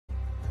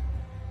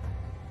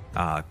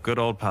Good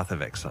old Path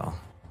of Exile.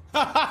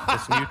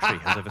 This new tree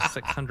has over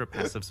 600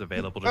 passives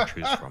available to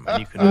choose from, and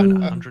you can earn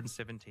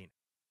 117.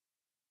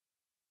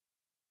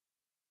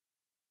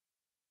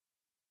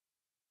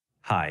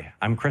 Hi,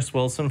 I'm Chris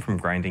Wilson from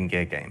Grinding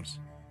Gear Games.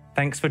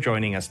 Thanks for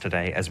joining us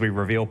today as we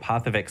reveal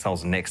Path of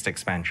Exile's next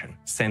expansion,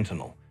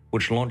 Sentinel,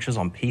 which launches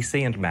on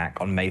PC and Mac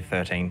on May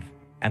 13th,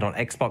 and on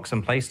Xbox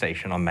and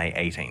PlayStation on May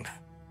 18th.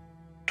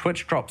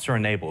 Twitch drops are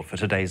enabled for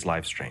today's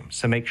livestream,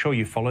 so make sure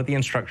you follow the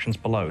instructions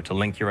below to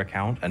link your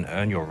account and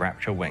earn your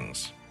Rapture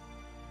wings.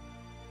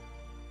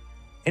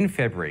 In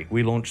February,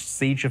 we launched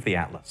Siege of the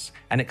Atlas,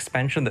 an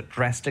expansion that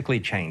drastically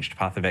changed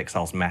Path of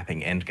Exile's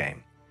mapping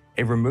endgame.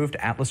 It removed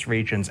Atlas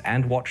regions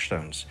and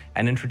watchstones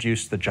and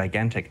introduced the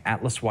gigantic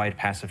Atlas-wide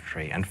passive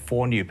tree and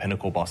 4 new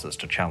pinnacle bosses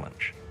to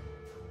challenge.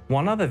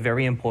 One other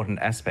very important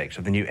aspect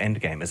of the new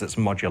endgame is its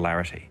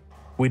modularity.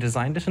 We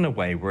designed it in a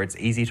way where it's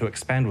easy to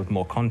expand with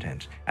more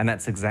content, and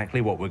that's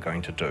exactly what we're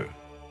going to do.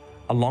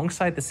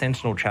 Alongside the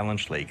Sentinel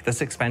Challenge League,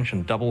 this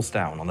expansion doubles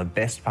down on the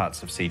best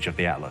parts of Siege of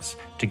the Atlas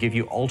to give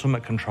you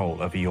ultimate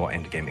control over your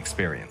endgame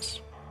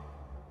experience.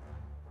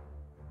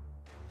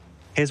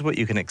 Here's what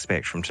you can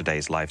expect from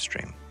today's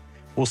livestream.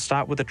 We'll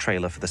start with a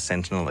trailer for the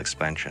Sentinel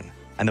expansion,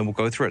 and then we'll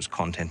go through its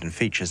content and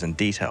features in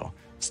detail,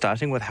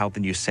 starting with how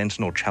the new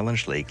Sentinel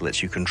Challenge League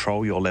lets you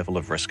control your level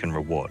of risk and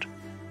reward.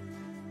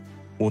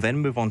 We'll then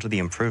move on to the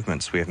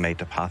improvements we have made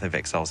to Path of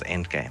Exile's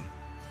endgame.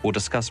 We'll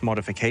discuss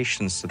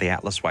modifications to the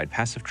Atlas-wide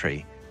passive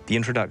tree, the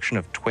introduction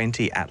of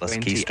 20 Atlas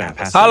Keystone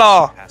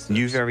passives,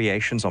 new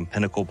variations on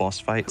pinnacle boss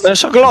fights,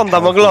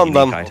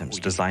 oglądam. items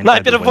designed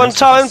Najpierw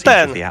włączałem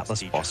ten. the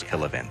Atlas boss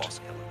kill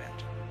event.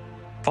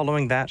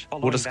 Following that,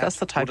 we'll discuss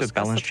the type of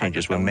balance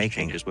changes we're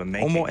making,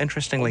 or more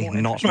interestingly,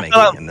 not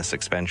making in this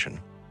expansion.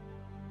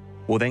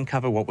 We'll then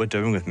cover what we're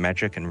doing with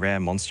magic and rare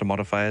monster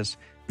modifiers,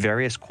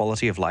 various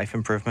quality of life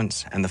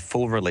improvements, and the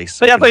full release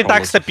To ja to i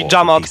tak se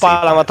pijama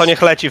odpalam, a to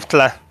niech leci w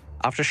tle.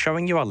 After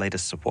showing you our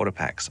latest supporter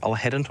packs, I'll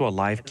head into a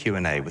live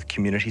Q&A with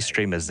community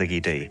streamer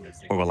Ziggy D,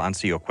 where we'll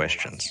answer your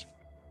questions.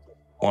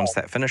 Once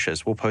that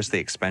finishes, we'll post the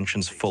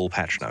expansion's full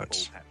patch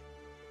notes.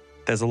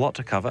 There's a lot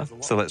to cover,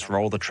 so let's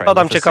roll the trailer.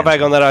 Co tam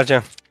ciekawego na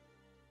razie?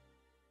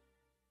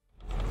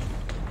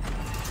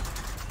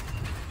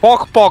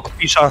 Pok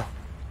pisze.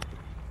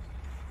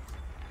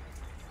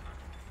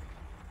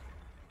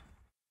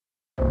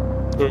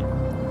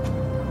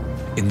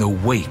 In the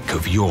wake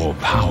of your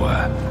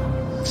power,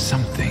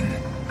 something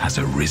has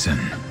arisen.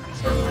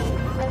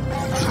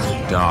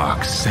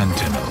 Dark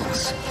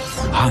sentinels,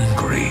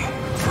 hungry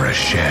for a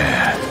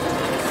share.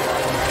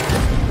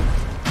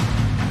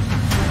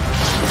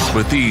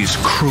 But these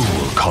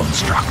cruel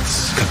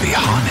constructs can be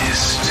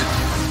harnessed.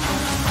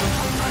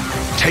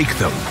 Take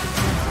them,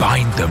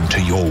 bind them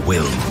to your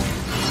will.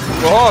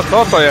 O,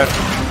 co to jest?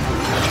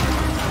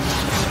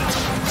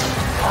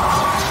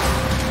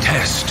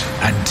 Test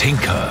and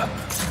tinker,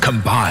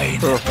 combine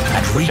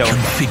and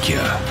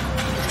reconfigure.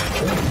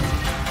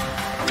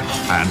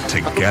 And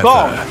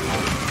together,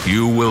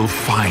 you will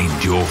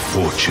find your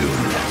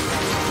fortune.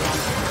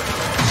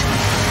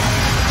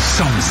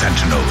 Some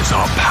sentinels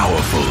are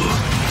powerful.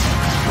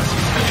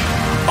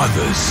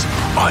 Others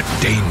are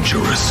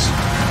dangerous.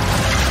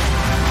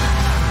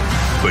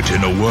 But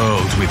in a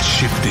world with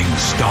shifting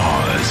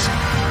stars,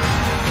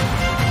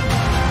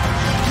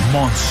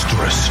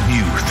 monstrous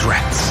new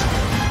threats,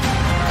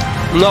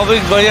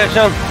 Nowych 20.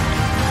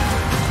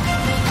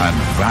 and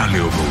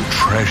valuable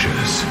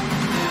treasures,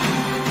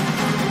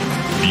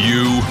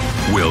 you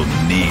will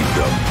need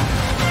them.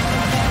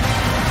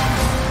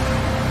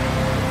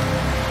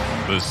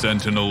 The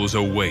Sentinels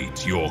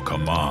await your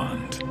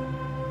command.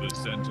 The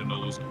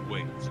Sentinels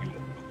await your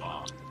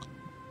command.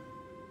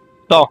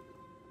 To.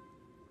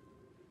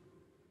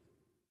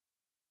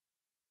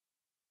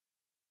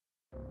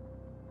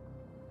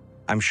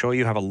 I'm sure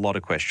you have a lot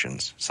of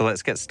questions, so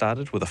let's get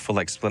started with a full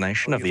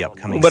explanation of the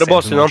upcoming Bossy,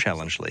 Sentinel no?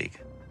 Challenge League.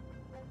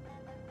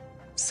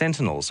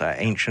 Sentinels are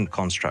ancient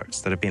constructs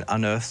that have been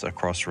unearthed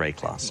across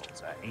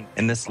Rayclast.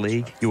 In this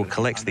league, you will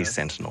collect these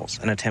Sentinels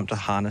and attempt to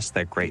harness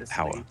their great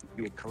power.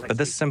 But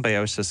this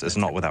symbiosis is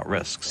not without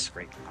risks.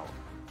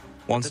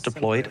 Once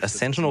deployed, a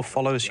Sentinel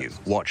follows you,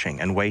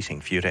 watching and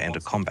waiting for you to enter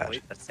combat.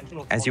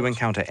 As you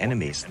encounter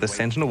enemies, the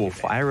Sentinel will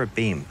fire a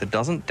beam that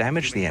doesn't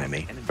damage the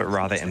enemy, but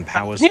rather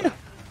empowers them.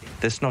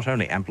 This not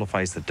only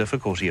amplifies the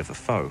difficulty of the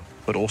foe,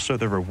 but also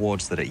the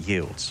rewards that it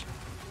yields.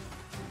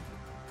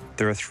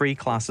 There are 3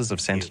 classes of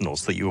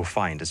Sentinels that you will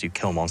find as you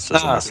kill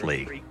monsters in this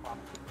league.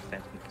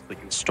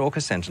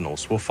 Stalker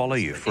Sentinels will follow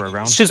you for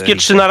around 30 Wszystkie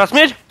 3 naraz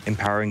mieć?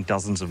 empowering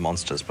dozens of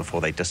monsters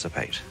before they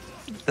dissipate.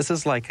 This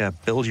is like a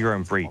build your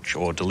own breach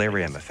or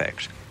delirium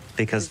effect,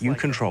 because you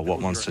control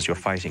what monsters you're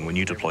fighting when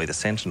you deploy the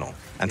Sentinel,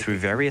 and through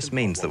various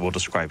means that we'll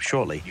describe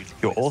shortly,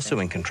 you're also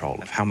in control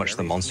of how much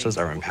the monsters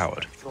are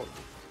empowered.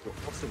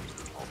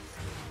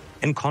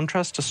 In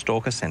contrast to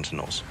Stalker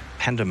Sentinels,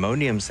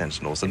 Pandemonium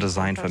Sentinels are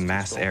designed for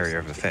mass area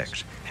of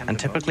effect, and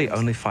typically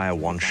only fire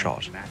 1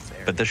 shot.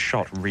 But this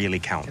shot really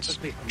counts,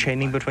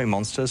 chaining between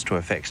monsters to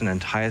affect an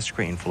entire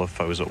screen full of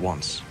foes at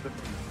once.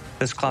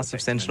 This class of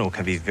Sentinel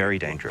can be very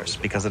dangerous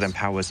because it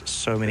empowers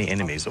so many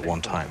enemies at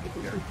one time.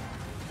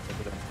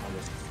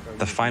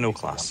 The final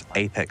class,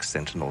 Apex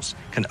Sentinels,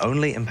 can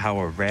only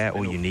empower rare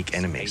or unique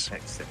enemies.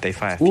 They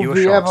fire fewer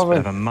shots but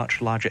have a much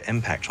larger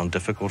impact on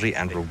difficulty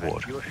and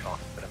reward.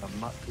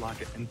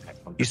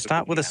 You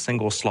start with a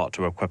single slot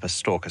to equip a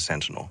Stalker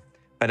Sentinel,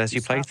 but as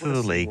you play through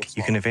the league,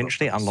 you can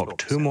eventually unlock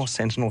 2 more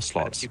Sentinel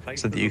slots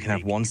so that you can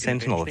have 1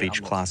 Sentinel of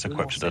each class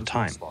equipped at a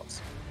time.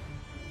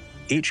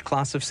 Each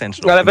class of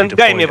Sentinel can be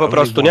deployed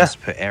only once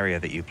per area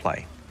that you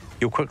play.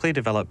 You'll quickly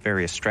develop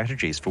various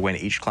strategies for when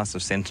each class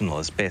of Sentinel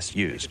is best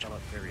used.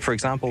 For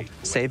example,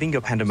 saving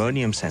your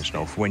Pandemonium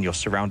Sentinel for when you're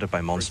surrounded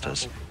by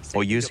monsters,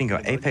 or using your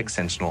Apex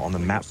Sentinel on the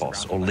map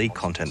boss or league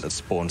content that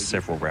spawns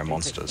several rare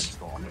monsters.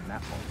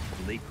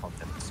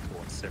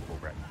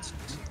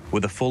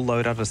 With a full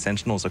loadout of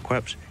Sentinels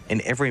equipped,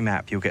 in every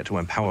map you'll get to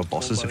empower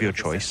bosses of your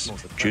choice,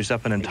 juice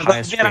up an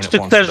entire screen at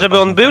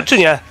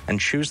once, and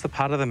choose the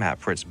part of the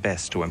map where it's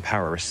best to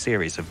empower a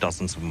series of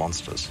dozens of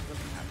monsters.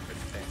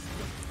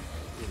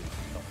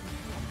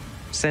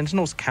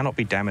 Sentinels cannot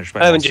be damaged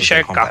by monsters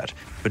in combat,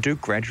 but do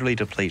gradually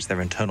deplete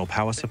their internal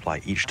power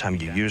supply each time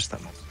you use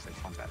them.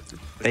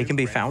 They can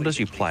be found as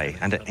you play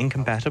and are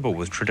incompatible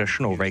with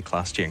traditional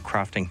Rayclastian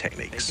crafting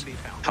techniques.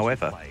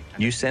 However,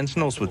 new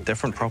Sentinels with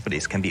different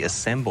properties can be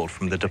assembled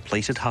from the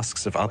depleted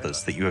husks of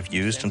others that you have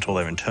used until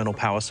their internal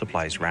power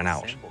supplies ran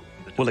out.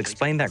 We'll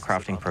explain that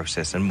crafting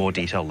process in more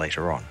detail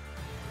later on.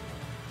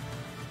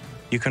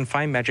 You can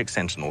find magic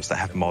Sentinels that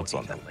have mods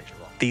on them.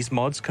 These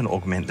mods can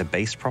augment the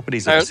base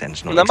properties of a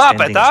Sentinel,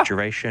 extending its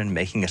duration,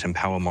 making it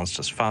empower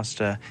monsters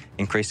faster,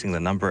 increasing the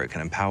number it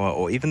can empower,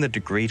 or even the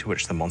degree to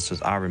which the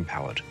monsters are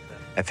empowered,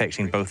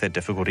 affecting both their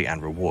difficulty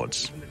and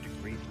rewards.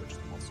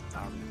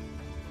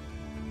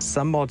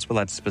 Some mods will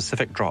add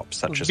specific drops,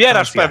 such as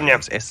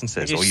items,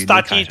 essences, or unique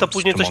items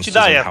to monsters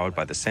empowered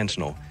by the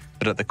Sentinel,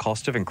 but at the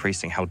cost of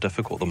increasing how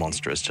difficult the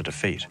monster is to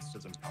defeat.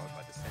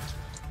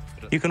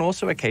 You can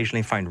also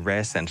occasionally find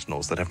rare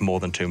Sentinels that have more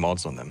than 2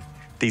 mods on them.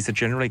 These are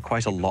generally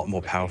quite a lot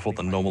more powerful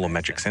than normal or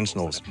magic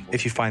Sentinels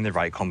if you find the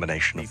right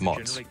combination of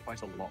mods.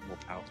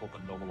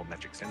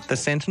 The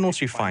Sentinels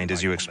you find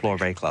as you explore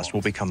Rayclast will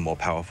become more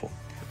powerful.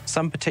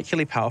 Some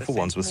particularly powerful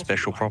ones with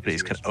special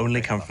properties can only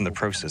come from the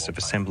process of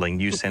assembling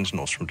new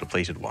Sentinels from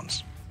depleted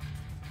ones.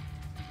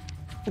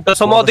 To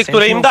są mody,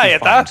 które im daje,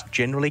 tak?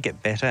 Generally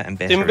get better and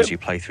better as you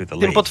play through the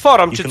league.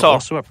 Potworom, you can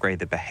also upgrade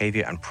the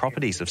behavior and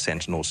properties of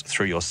Sentinels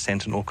through your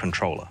Sentinel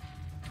controller.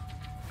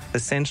 The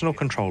Sentinel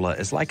controller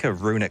is like a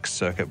runic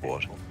circuit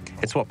board.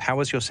 It's what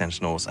powers your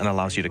Sentinels and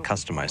allows you to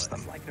customize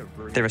them.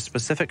 There are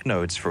specific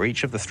nodes for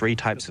each of the 3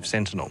 types of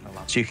Sentinel,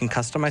 so you can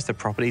customize the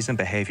properties and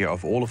behavior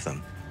of all of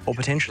them, or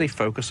potentially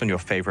focus on your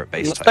favorite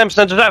base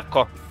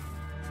type.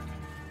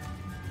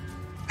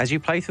 As you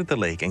play through the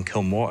league and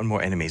kill more and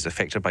more enemies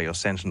affected by your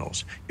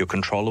Sentinels, your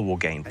controller will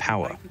gain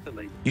power.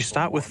 You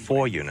start with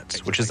 4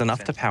 units, which is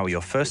enough to power your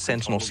first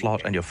Sentinel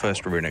slot and your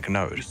first runic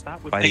node.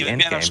 By the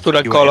end game,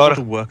 you are able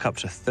to work up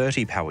to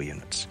 30 power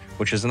units,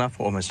 which is enough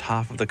for almost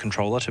half of the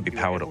controller to be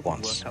powered at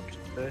once.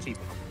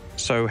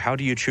 So how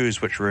do you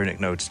choose which runic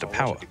nodes to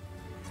power?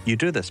 You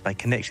do this by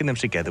connecting them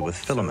together with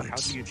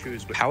filaments.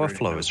 Power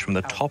flows from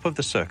the top of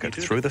the circuit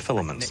through the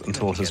filaments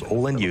until it is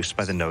all in use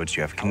by the nodes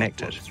you have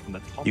connected.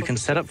 You can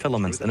set up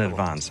filaments in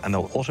advance and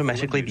they'll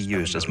automatically be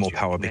used as more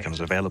power becomes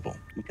available.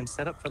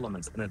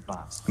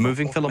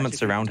 Moving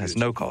filaments around has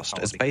no cost.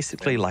 It's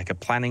basically like a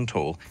planning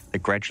tool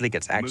that gradually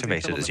gets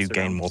activated as you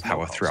gain more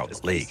power throughout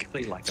the league.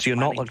 So you're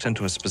not locked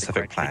into a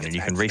specific plan and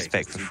you can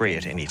respec for free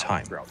at any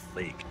time.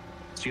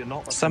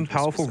 Some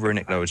powerful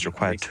runic nodes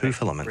require 2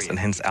 filaments and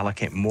hence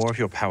allocate more of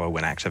your power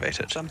when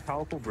activated.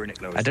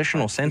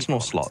 Additional Sentinel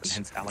slots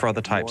for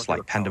other types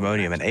like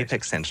Pandemonium and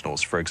Apex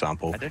Sentinels, for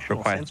example,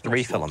 require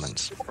 3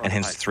 filaments and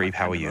hence 3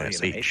 power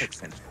units each.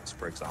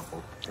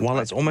 While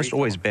it's almost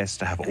always best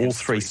to have all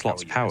 3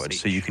 slots powered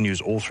so you can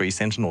use all 3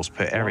 Sentinels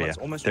per area,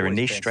 there are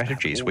niche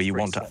strategies where you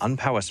want to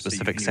unpower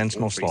specific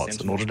Sentinel slots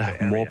in order to have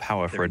more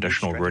power for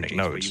additional runic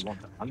nodes,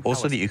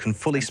 also that you can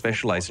fully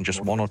specialize in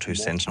just 1 or 2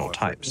 Sentinel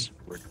types.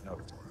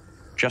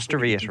 Just to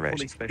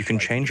reiterate, you can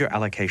change your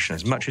allocation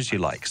as much as you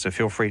like, so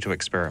feel free to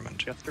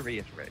experiment.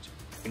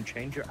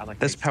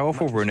 This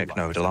powerful runic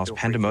node allows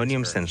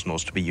Pandemonium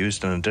Sentinels to be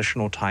used an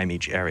additional time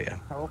each area.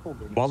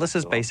 While this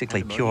is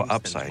basically pure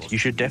upside, you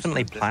should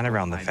definitely plan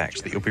around the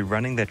fact that you'll be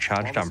running their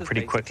charge down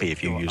pretty quickly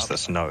if you use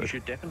this node.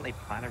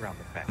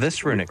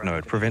 This runic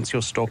node prevents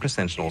your Stalker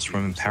Sentinels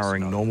from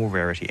empowering normal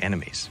rarity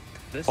enemies.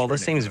 While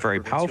this seems very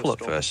powerful at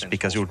first,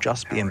 because you'll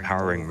just be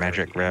empowering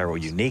magic, rare, or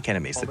unique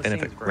enemies that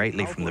benefit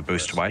greatly from the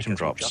boost to item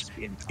drops,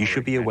 you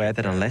should be aware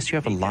that unless you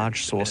have a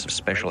large source of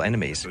special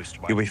enemies,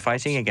 you'll be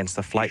fighting against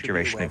the flight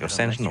duration of your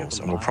Sentinels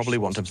and will probably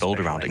want to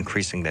build around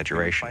increasing their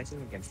duration.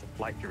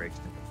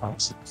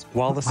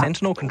 While the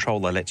Sentinel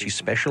controller lets you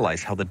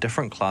specialize how the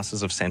different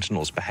classes of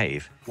Sentinels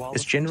behave,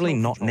 it's generally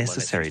not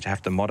necessary to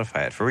have to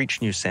modify it for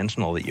each new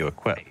Sentinel that you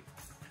equip.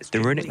 The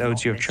runic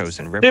nodes you have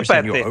chosen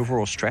represent your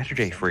overall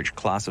strategy for each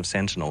class of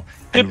Sentinel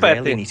and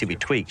rarely need to be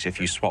tweaked if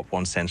you swap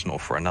one Sentinel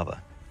for another.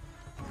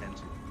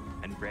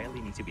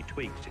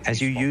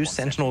 As you use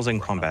Sentinels in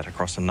combat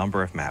across a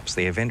number of maps,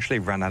 they eventually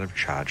run out of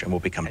charge and will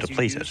become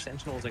depleted,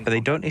 but they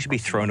don't need to be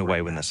thrown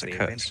away when this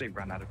occurs.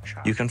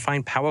 You can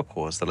find power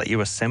cores that let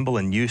you assemble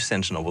a new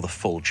Sentinel with a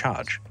full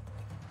charge.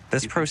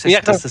 This process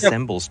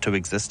disassembles two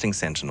existing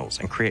Sentinels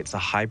and creates a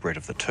hybrid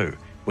of the two,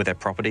 with their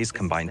properties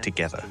combined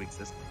together.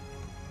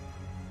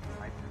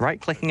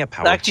 Right-clicking a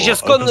power Jak ci się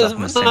core opens up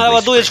an assembly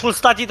naładujesz screen. full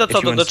stati, to co,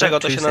 If you do czego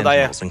insert to two się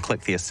nadaje? Sentinels and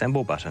click the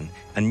assemble button,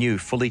 a new,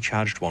 fully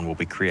charged one will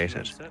be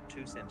created.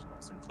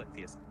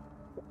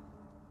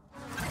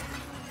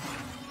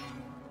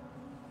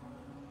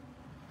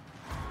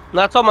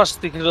 No a co masz z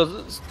tych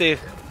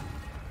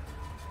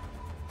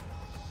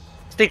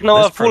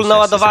full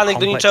naładowanych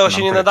do niczego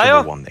się nie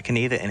nadają? One that can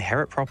either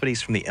inherit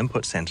properties from the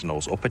input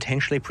Sentinels or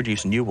potentially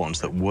produce new ones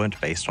that weren't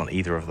based on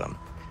either of them.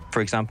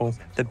 For example,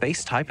 the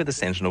base type of the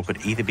Sentinel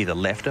could either be the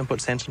left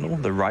input Sentinel,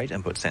 the right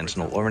input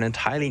Sentinel, or an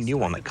entirely new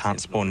one that can't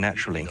spawn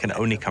naturally and can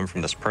only come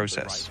from this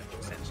process.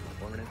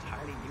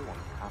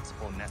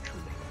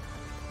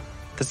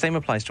 The same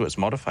applies to its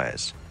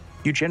modifiers.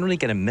 You generally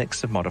get a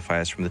mix of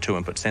modifiers from the two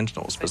input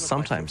Sentinels, but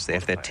sometimes they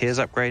have their tiers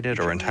upgraded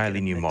or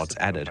entirely new mods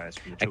added,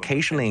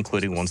 occasionally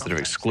including ones that are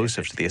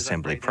exclusive to the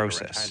assembly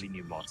process.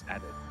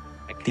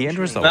 The end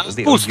result is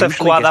that you're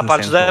usually getting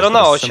Sentinels that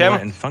are similar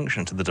in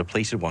function to the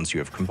depleted ones you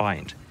have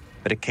combined,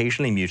 but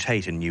occasionally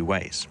mutate in new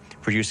ways,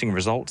 producing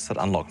results that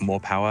unlock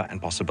more power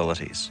and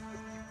possibilities.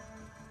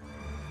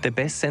 The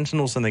best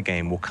Sentinels in the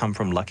game will come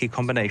from lucky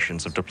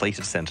combinations of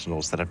depleted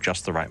Sentinels that have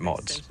just the right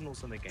mods.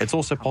 It's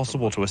also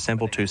possible to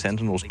assemble two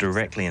Sentinels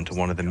directly into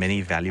one of the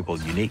many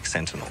valuable unique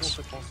Sentinels.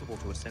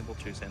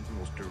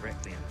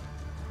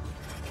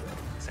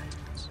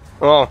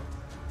 O.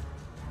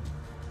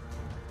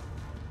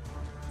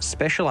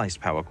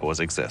 Specialized power cores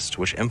exist,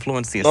 which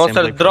influence the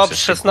assembly drop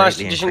process to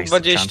 16, greatly 10, increase the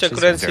 20 chances of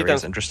currency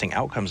various tam. interesting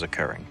outcomes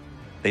occurring.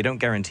 They don't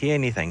guarantee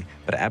anything,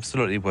 but are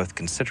absolutely worth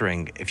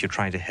considering if you're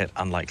trying to hit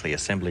unlikely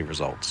assembly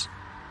results.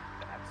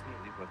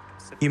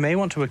 You may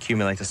want to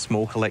accumulate a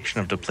small collection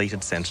of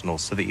depleted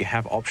Sentinels so that you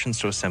have options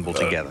to assemble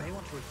together.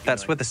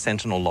 That's where the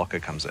Sentinel Locker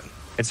comes in.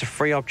 It's a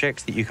free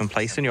object that you can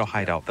place in your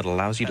hideout that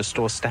allows you to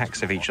store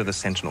stacks of each of the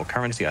Sentinel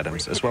currency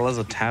items, as well as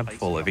a tab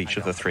full of each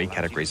of the 3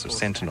 categories of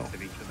Sentinel.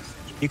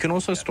 You can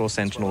also store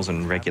Sentinels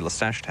in regular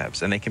stash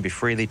tabs, and they can be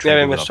freely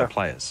traded with other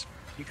players.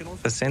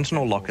 The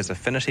Sentinel Locker's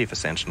affinity for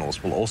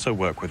Sentinels will also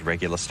work with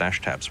regular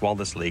stash tabs while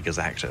this league is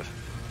active.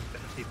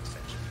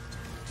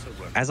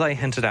 As I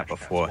hinted at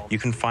before, you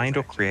can find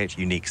or create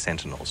unique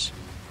Sentinels.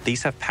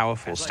 These have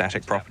powerful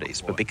static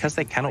properties, but because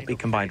they cannot be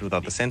combined with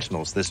other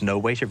Sentinels, there's no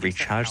way to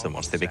recharge them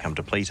once they become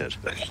depleted.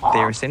 They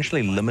are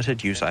essentially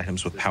limited use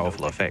items with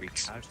powerful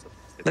effects.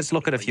 Let's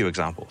look at a few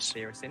examples.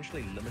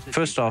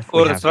 First off,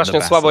 we have the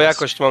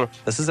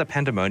Basilisk. This is a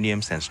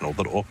Pandemonium Sentinel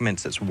that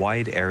augments its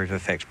wide area of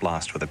effect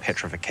blast with a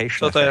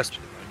petrification effect.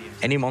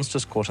 Any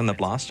monsters caught in the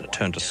blast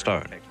turn to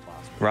stone.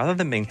 Rather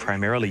than being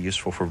primarily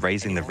useful for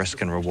raising the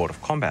risk and reward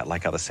of combat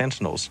like other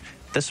Sentinels,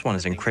 this one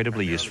is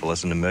incredibly useful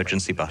as an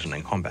emergency button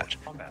in combat.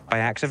 By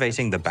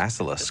activating the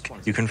Basilisk,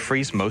 you can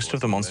freeze most of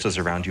the monsters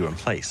around you in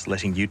place,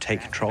 letting you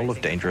take control of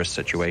dangerous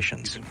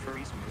situations.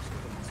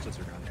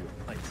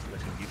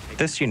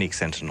 This unique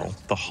Sentinel,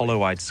 the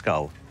Hollow-Eyed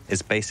Skull,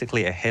 is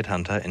basically a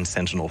headhunter in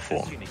Sentinel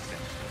form.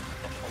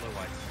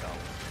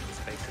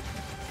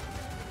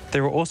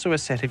 There are also a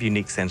set of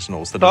unique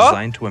Sentinels that are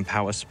designed to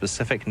empower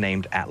specific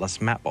named Atlas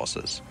map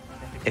bosses.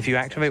 If you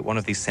activate one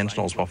of these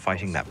Sentinels while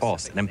fighting that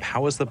boss, it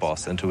empowers the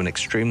boss into an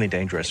extremely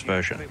dangerous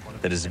version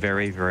that is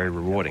very, very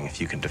rewarding if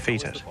you can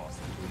defeat it.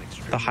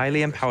 The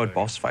highly empowered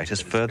boss fight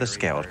is further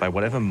scaled by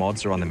whatever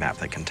mods are on the map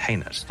that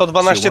contain it. So you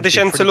want to be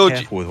pretty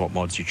careful with what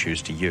mods you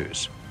choose to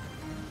use.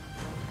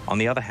 On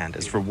the other hand,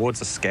 its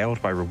rewards are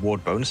scaled by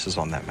reward bonuses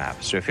on that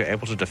map, so if you're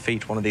able to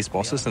defeat one of these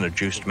bosses in a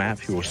juiced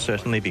map, you will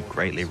certainly be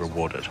greatly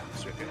rewarded.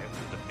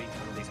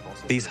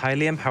 These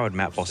highly empowered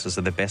map bosses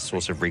are the best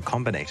source of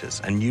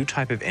recombinators, a new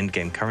type of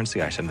endgame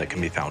currency item that can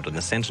be found in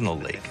the Sentinel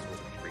League.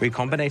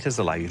 Recombinators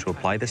allow you to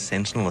apply the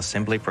Sentinel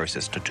assembly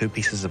process to 2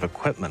 pieces of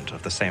equipment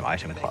of the same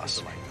item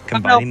class,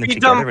 combining them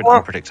together in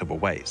unpredictable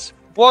ways.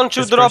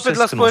 This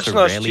process can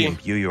also rarely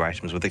imbue your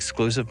items with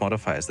exclusive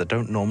modifiers that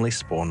don't normally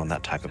spawn on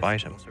that type of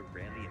item.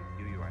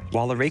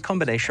 While the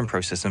recombination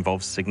process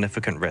involves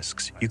significant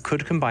risks, you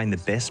could combine the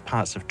best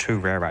parts of 2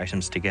 rare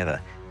items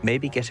together,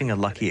 maybe getting a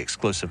lucky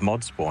exclusive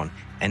mod spawn,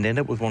 and end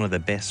up with one of the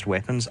best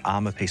weapons,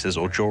 armor pieces,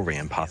 or jewelry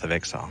in Path of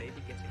Exile.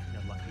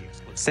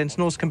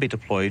 Sentinels can be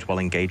deployed while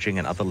engaging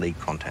in other League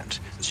content,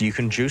 so you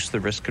can juice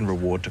the risk and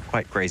reward to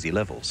quite crazy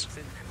levels.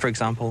 For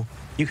example,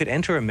 you could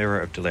enter a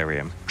Mirror of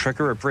Delirium,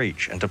 trigger a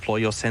breach, and deploy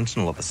your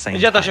Sentinel at the same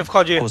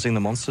time, causing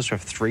the monsters to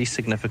have 3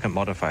 significant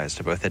modifiers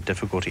to both their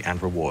difficulty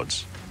and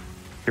rewards.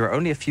 There are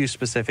only a few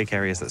specific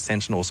areas that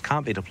Sentinels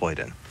can't be deployed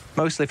in,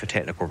 mostly for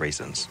technical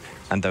reasons,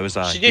 and those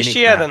are unique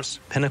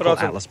maps, Pinnacle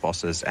Atlas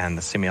bosses, and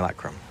the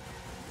Simulacrum.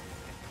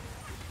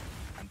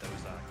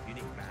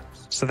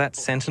 So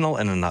that's Sentinel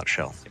in a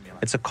nutshell.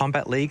 It's a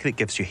combat league that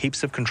gives you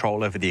heaps of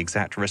control over the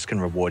exact risk and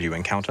reward you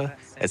encounter.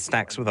 It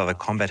stacks with other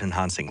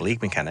combat-enhancing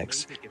league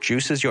mechanics,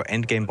 juices your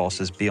endgame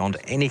bosses beyond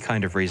any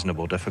kind of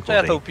reasonable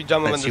difficulty,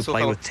 lets you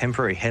play with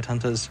temporary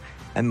headhunters,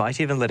 and might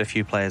even let a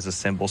few players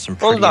assemble some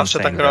pretty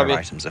insane rare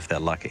items if they're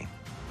lucky.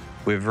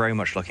 We're very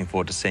much looking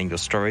forward to seeing your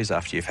stories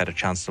after you've had a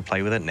chance to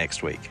play with it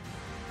next week.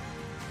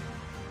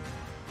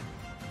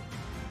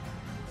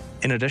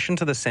 In addition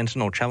to the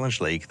Sentinel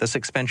Challenge League, this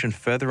expansion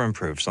further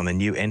improves on the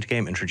new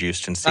endgame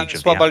introduced in Siege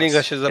of the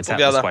Atlas, its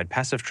Atlas-wide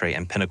passive tree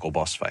and pinnacle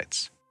boss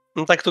fights.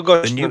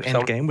 The new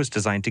endgame was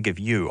designed to give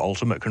you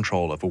ultimate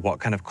control over what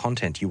kind of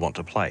content you want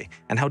to play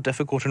and how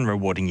difficult and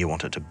rewarding you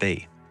want it to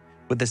be.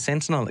 With the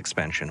Sentinel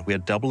expansion, we are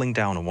doubling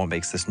down on what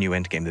makes this new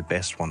endgame the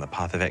best one that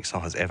Path of Exile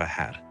has ever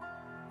had.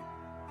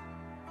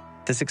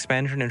 This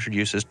expansion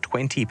introduces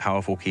 20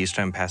 powerful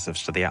keystone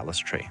passives to the Atlas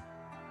tree.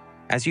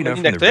 As you know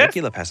from the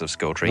regular passive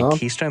skill tree,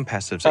 keystone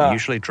passives are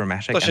usually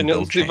dramatic and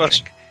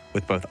build-changing,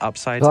 with both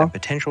upsides and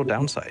potential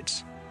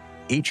downsides.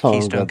 Each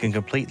keystone can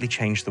completely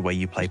change the way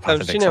you play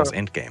Path of Exile's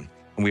endgame,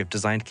 and we have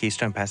designed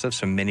keystone passives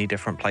for many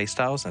different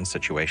playstyles and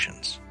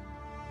situations.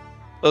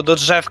 Do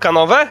drzewka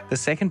nowe? The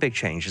second big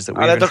change is that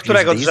we have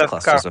introduced these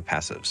clusters of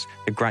passives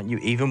that grant you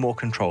even more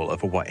control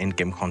over what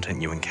endgame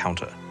content you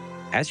encounter.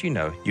 As you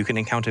know, you can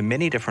encounter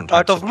many different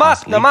types of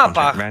past league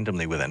content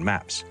randomly within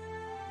maps.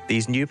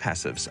 These new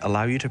passives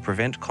allow you to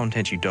prevent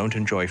content you don't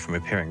enjoy from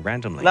appearing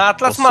randomly,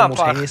 while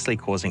simultaneously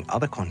causing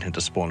other content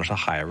to spawn at a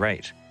higher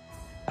rate.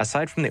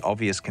 Aside from the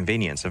obvious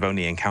convenience of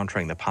only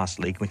encountering the past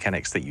league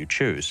mechanics that you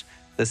choose,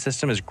 this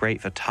system is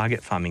great for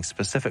target farming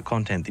specific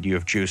content that you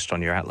have juiced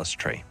on your Atlas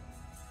tree.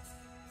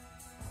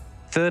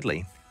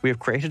 Thirdly, we have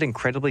created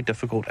incredibly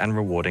difficult and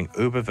rewarding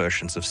Uber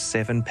versions of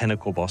 7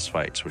 pinnacle boss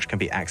fights which can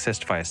be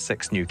accessed via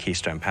 6 new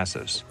keystone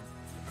passives.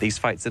 These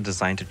fights are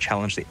designed to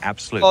challenge the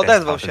absolute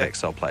best Path of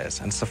Exile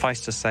players, and suffice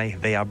to say,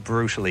 they are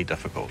brutally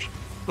difficult.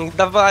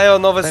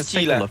 Let's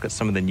take a look at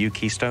some of the new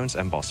keystones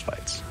and boss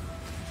fights.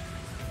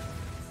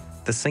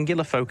 The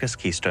Singular Focus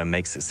keystone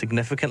makes it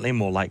significantly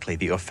more likely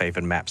that your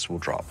favored maps will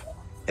drop.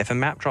 If a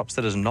map drops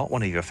that is not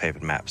one of your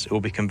favored maps, it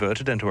will be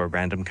converted into a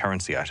random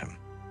currency item.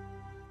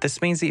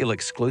 This means that you'll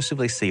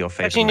exclusively see your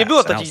favorite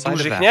maps, and outside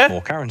of that,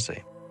 more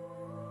currency.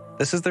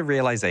 This is the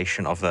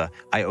realization of the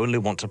 "I only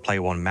want to play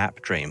one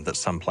map" dream that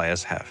some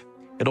players have.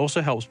 It also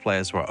helps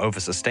players who are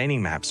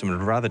over-sustaining maps and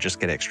would rather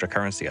just get extra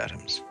currency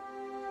items.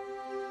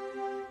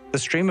 The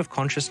Stream of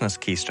Consciousness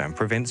keystone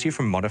prevents you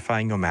from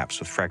modifying your maps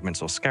with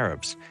fragments or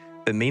scarabs,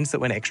 but means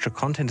that when extra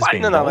content is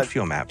being rolled for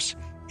your maps,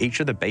 each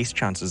of the base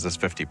chances is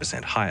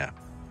 50% higher.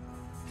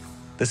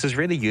 This is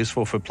really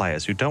useful for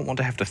players who don't want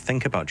to have to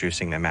think about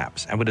juicing their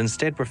maps and would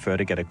instead prefer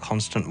to get a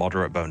constant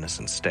moderate bonus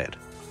instead.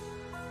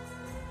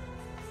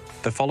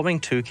 The following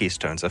 2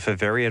 keystones are for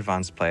very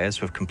advanced players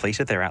who have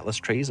completed their Atlas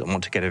trees and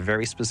want to get a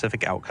very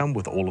specific outcome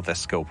with all of their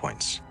skill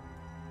points.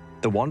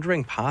 The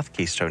Wandering Path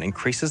keystone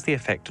increases the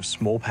effect of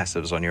small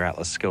passives on your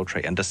Atlas skill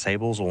tree and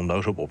disables all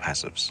notable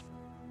passives.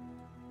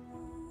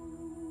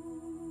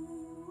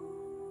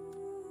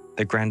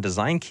 The Grand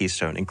Design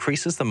keystone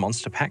increases the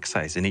monster pack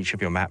size in each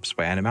of your maps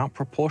by an amount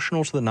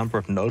proportional to the number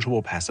of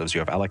notable passives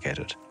you have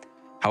allocated.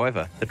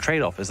 However, the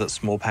trade-off is that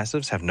small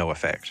passives have no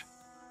effect.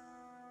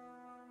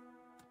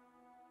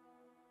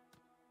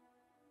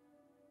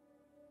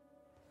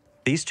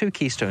 These 2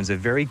 keystones are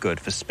very good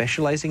for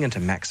specializing into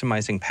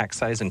maximizing pack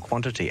size and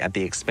quantity at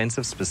the expense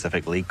of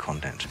specific league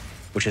content,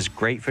 which is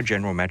great for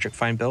general Magic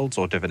Find builds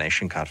or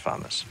divination card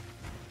farmers.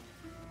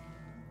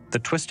 The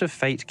Twist of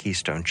Fate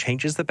keystone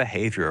changes the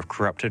behavior of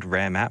corrupted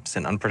rare maps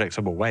in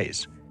unpredictable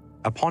ways.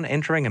 Upon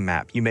entering a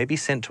map, you may be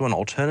sent to an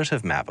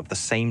alternative map of the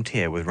same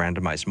tier with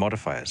randomized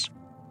modifiers.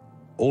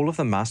 All of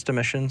the master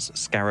missions,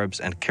 scarabs,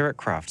 and Kirit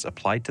crafts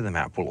applied to the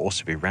map will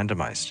also be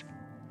randomized.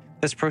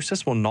 This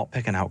process will not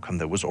pick an outcome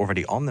that was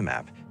already on the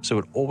map, so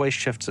it always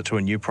shifts it to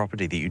a new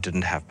property that you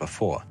didn't have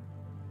before.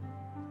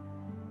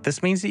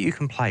 This means that you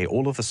can play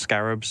all of the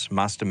scarabs,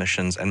 master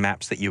missions, and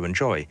maps that you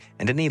enjoy,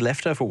 and any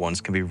leftover ones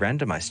can be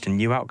randomized to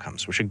new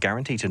outcomes, which are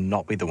guaranteed to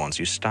not be the ones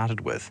you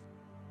started with.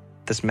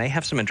 This may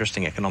have some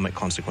interesting economic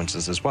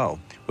consequences as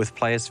well, with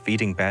players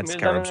feeding bad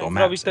scarabs or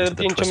maps into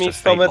the Twist of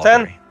Fate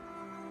lottery.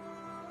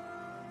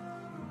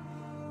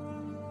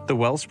 The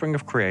Wellspring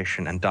of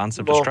Creation and Dance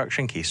of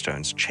Destruction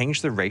keystones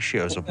change the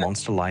ratios of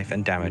monster life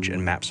and damage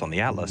in maps on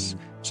the Atlas,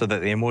 so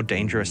that they are more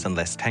dangerous and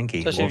less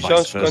tanky, or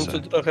vice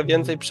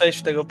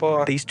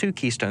versa. These 2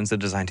 keystones are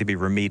designed to be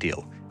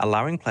remedial,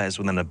 allowing players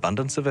with an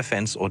abundance of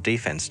offense or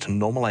defense to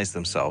normalize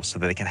themselves so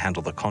that they can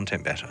handle the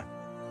content better.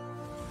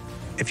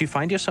 If you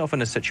find yourself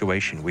in a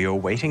situation where you're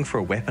waiting for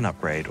a weapon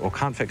upgrade or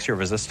can't fix your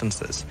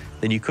resistances,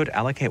 then you could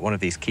allocate one of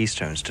these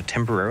keystones to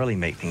temporarily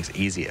make things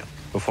easier,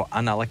 before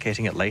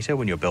unallocating it later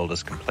when your build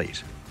is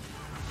complete.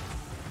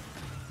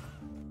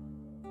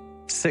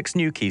 6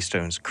 new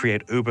keystones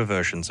create Uber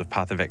versions of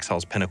Path of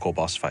Exile's pinnacle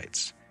boss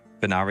fights.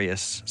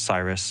 Venarius,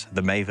 Cyrus,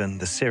 the Maven,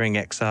 the Searing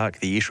Exarch,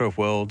 the Eater of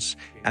Worlds,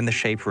 and the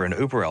Shaper and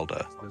Uber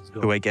Elder,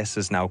 who I guess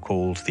is now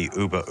called the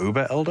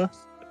Uber Elder?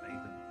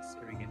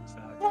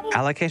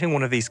 Allocating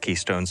one of these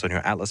keystones on your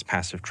Atlas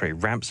passive tree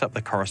ramps up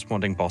the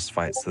corresponding boss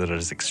fights so that it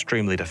is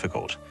extremely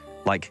difficult.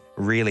 Like,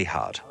 really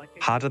hard.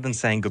 Harder than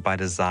saying goodbye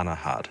to Zana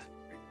hard.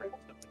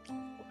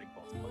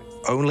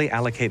 Only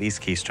allocate these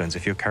keystones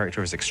if your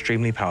character is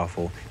extremely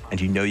powerful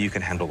and you know you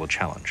can handle the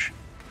challenge.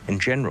 In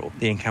general,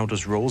 the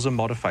encounter's rules are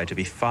modified to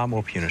be far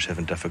more punitive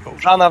and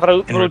difficult.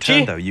 In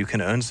return, though, you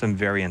can earn some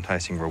very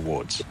enticing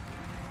rewards.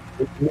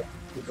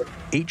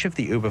 Each of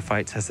the Uber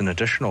fights has an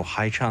additional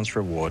high-chance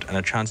reward and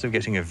a chance of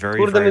getting a very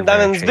rare chase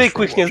reward. For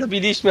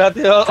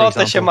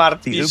example,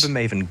 the Uber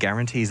Maven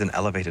guarantees an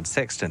elevated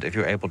sextant if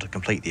you're able to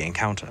complete the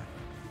encounter.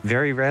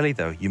 Very rarely,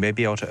 though, you may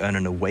be able to earn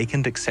an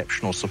awakened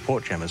exceptional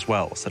support gem as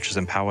well, such as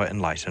Empower,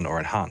 Enlighten, or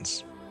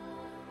Enhance.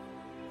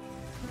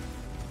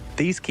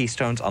 These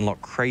keystones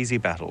unlock crazy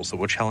battles that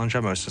will challenge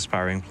our most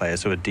aspiring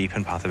players who are deep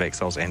in Path of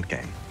Exile's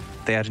endgame.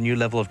 They add a new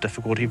level of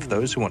difficulty for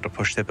those who want to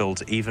push their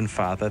builds even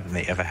farther than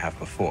they ever have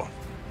before.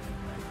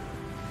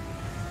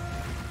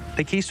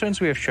 The keystones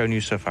we have shown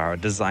you so far are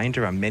designed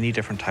around many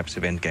different types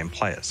of endgame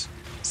players.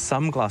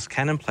 Some glass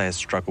cannon players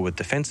struggle with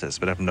defenses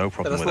but have no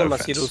problem with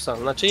offense.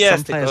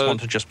 Some players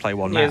want to just play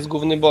one map.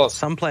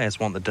 Some players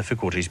want the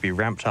difficulty to be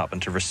ramped up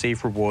and to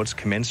receive rewards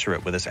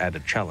commensurate with this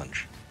added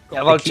challenge.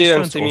 The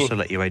keystones also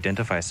let you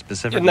identify a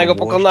specific reward, type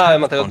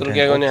of content,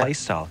 or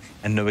playstyle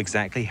and know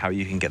exactly how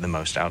you can get the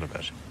most out of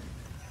it.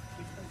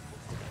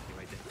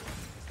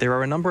 There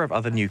are a number of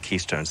other new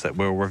keystones that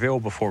we'll reveal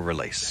before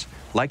release.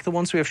 Like the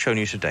ones we have shown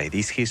you today,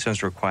 these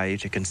keystones require you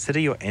to consider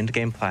your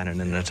endgame plan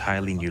in an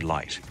entirely new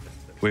light.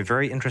 We're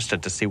very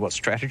interested to see what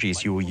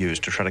strategies you will use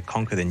to try to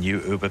conquer the new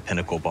Uber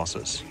Pinnacle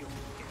bosses.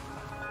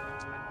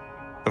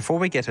 Before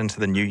we get into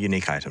the new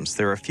unique items,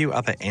 there are a few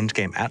other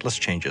endgame Atlas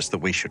changes that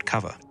we should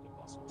cover.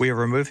 We are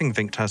removing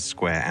Vinctar's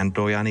Square and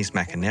Doryani's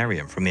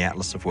Machinarium from the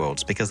Atlas of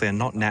Worlds because they are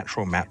not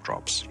natural map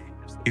drops.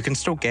 You can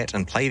still get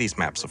and play these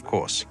maps, of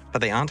course,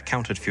 but they aren't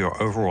counted for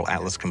your overall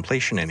Atlas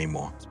completion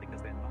anymore.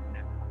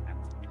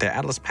 Their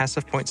Atlas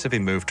passive points have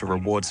been moved to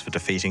rewards for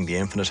defeating the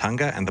Infinite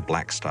Hunger and the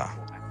Black Star.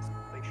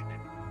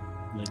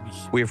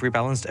 We have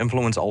rebalanced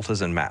influence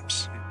altars and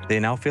maps. They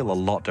now feel a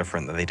lot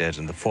different than they did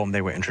in the form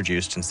they were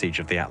introduced in Siege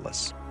of the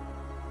Atlas.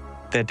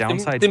 Their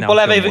downsides now feel more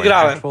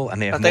impactful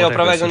and they have more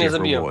diversity of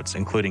rewards,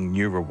 including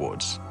new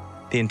rewards.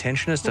 The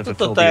intention is to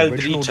fulfill the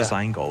original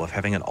design goal of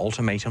having an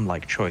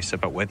ultimatum-like choice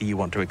about whether you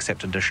want to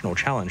accept additional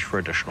challenge for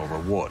additional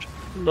reward.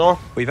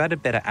 We've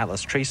added better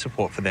Atlas tree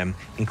support for them,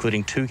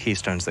 including 2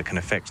 keystones that can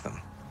affect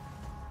them.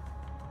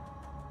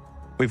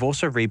 We've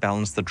also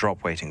rebalanced the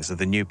drop weightings of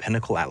the new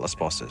Pinnacle Atlas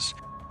bosses,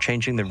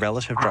 changing the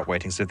relative drop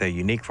weightings of their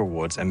unique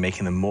rewards and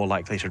making them more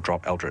likely to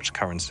drop Eldritch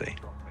currency.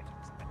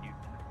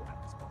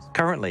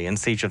 Currently, in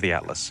Siege of the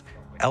Atlas,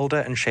 Elder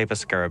and Shaper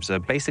Scarabs are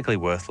basically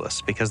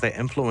worthless because their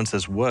influence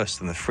is worse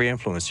than the free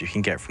influence you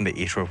can get from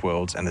the Eater of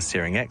Worlds and the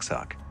Searing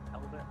Exarch.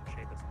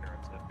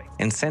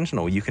 In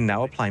Sentinel, you can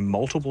now apply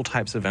multiple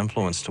types of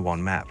influence to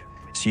one map,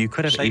 so you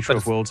could have Eater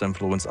of Worlds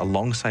influence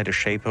alongside a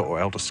Shaper or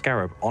Elder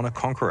Scarab on a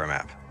Conqueror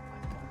map.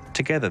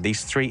 Together,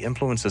 these 3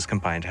 influences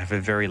combined have a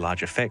very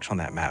large effect on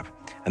that map,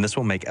 and this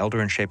will make Elder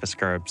and Shaper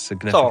Scarabs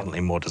significantly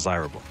more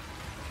desirable.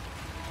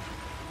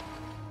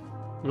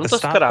 The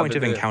start point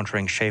of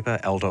encountering Shaper,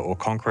 Elder, or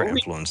Conqueror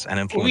influence and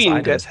influence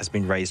items has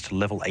been raised to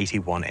level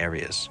 81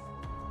 areas.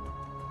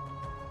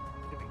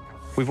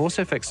 We've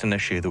also fixed an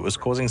issue that was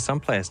causing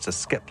some players to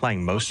skip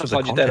playing most of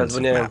the contents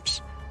of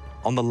maps.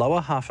 On the lower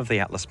half of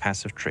the Atlas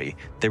passive tree,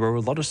 there were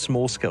a lot of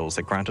small skills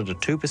that granted a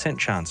 2%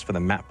 chance for the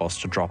map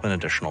boss to drop an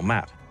additional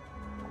map.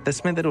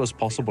 This meant that it was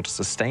possible to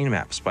sustain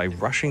maps by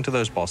rushing to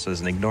those bosses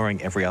and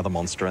ignoring every other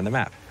monster in the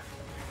map.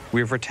 We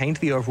have retained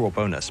the overall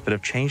bonus, but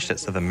have changed it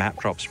so the map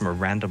drops from a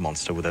random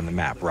monster within the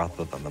map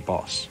rather than the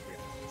boss.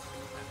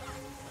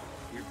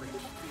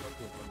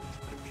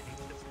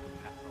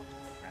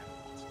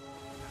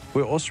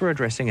 We're also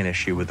addressing an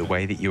issue with the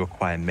way that you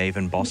acquire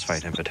Maven boss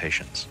fight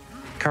invitations.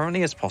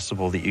 Currently, it's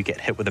possible that you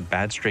get hit with a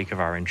bad streak of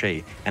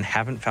RNG and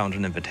haven't found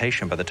an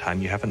invitation by the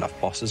time you have enough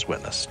bosses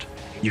witnessed.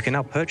 You can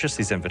now purchase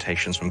these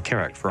invitations from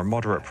Kirak for a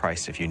moderate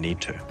price if you need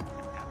to.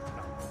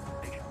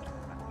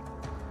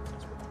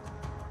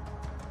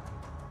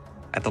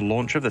 At the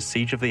launch of the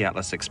Siege of the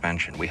Atlas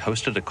expansion, we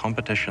hosted a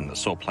competition that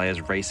saw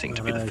players racing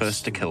to be the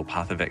first to kill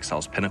Path of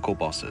Exile's pinnacle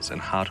bosses in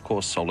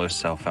hardcore solo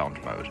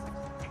self-found mode.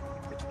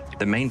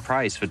 The main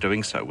prize for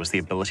doing so was the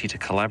ability to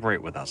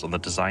collaborate with us on the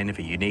design of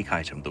a unique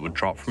item that would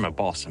drop from a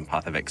boss in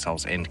Path of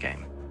Exile's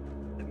endgame.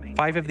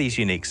 5 of these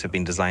uniques have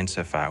been designed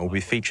so far and will be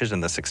featured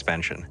in this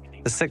expansion.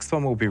 The 6th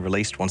one will be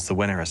released once the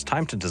winner has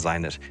time to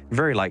design it,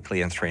 very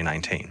likely in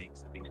 3.19.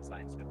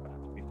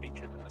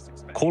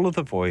 Call of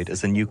the Void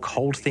is a new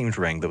cold-themed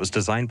ring that was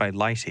designed by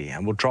Lighty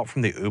and will drop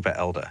from the Uber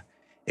Elder.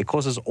 It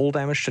causes all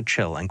damage to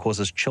chill and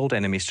causes chilled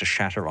enemies to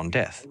shatter on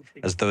death,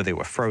 as though they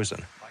were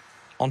frozen.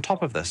 On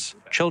top of this,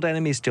 chilled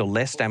enemies deal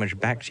less damage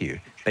back to you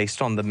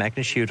based on the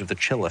magnitude of the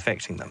chill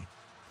affecting them.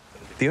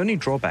 The only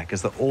drawback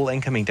is that all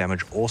incoming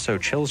damage also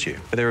chills you,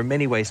 but there are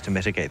many ways to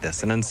mitigate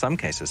this, and in some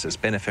cases it's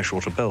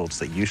beneficial to builds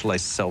that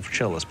utilize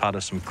self-chill as part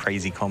of some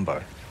crazy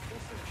combo.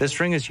 This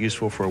ring is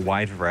useful for a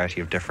wide variety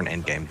of different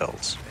endgame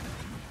builds.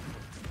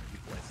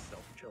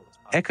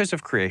 Echoes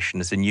of Creation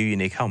is a new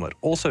unique helmet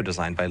also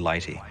designed by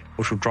Lighty,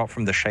 which will drop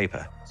from the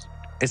Shaper.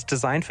 It's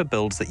designed for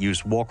builds that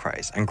use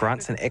Warcries and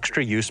grants an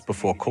extra use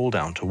before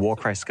cooldown to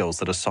Warcry skills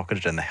that are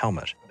socketed in the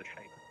helmet.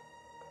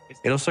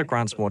 It also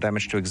grants more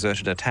damage to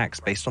exerted attacks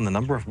based on the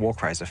number of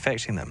Warcries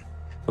affecting them,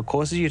 but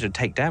causes you to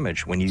take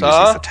damage when you use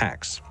these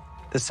attacks.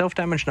 The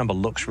self-damage number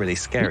looks really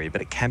scary,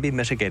 but it can be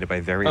mitigated by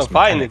various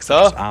mechanics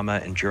such as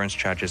armor, endurance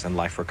charges, and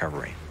life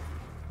recovery.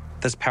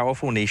 This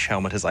powerful niche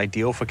helmet is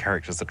ideal for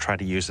characters that try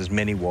to use as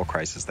many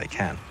Warcries as they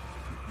can.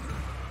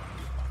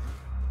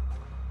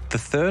 The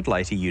third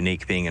Lighty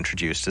unique being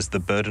introduced is the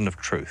Burden of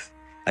Truth,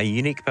 a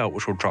unique belt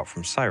which will drop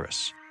from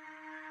Cyrus.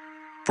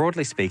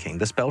 Broadly speaking,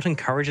 this belt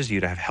encourages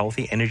you to have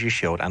healthy energy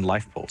shield and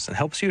life pools and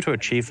helps you to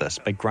achieve this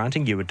by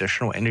granting you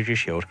additional energy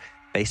shield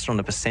based on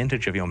a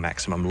percentage of your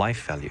maximum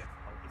life value.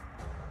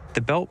 The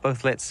belt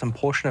both lets some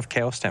portion of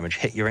chaos damage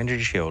hit your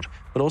energy shield,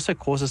 but also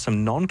causes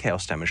some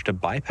non-chaos damage to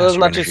bypass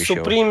your energy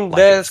shield like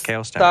its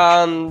chaos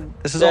damage.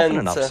 This is often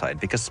an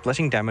upside because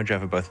splitting damage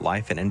over both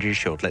life and energy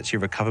shield lets you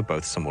recover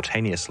both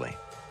simultaneously.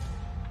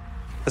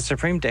 The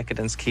Supreme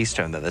Decadence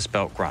keystone that this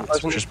belt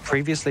grants, which was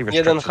previously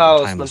restricted to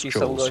timeless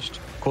jewels,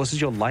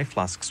 causes your life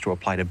flasks to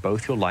apply to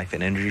both your life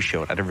and energy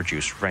shield at a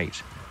reduced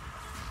rate.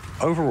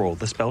 Overall,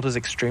 this belt is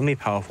extremely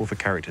powerful for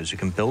characters who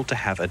can build to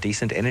have a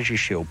decent energy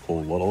shield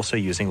pool while also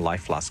using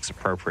life flasks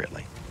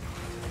appropriately.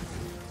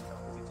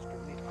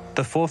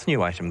 The fourth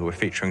new item that we're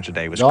featuring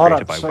today was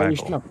created by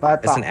Waggle.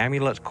 It's an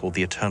amulet called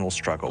the Eternal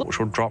Struggle, which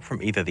will drop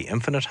from either the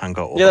Infinite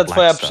Hunger or the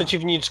Black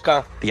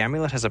Star. The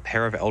amulet has a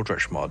pair of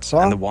Eldritch mods,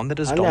 and the one that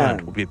is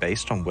dominant will be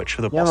based on which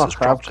of the bosses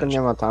dropped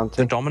it.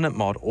 The dominant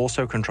mod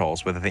also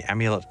controls whether the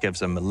amulet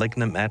gives a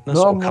Malignant Madness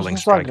or Culling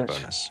Strike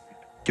bonus.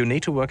 You'll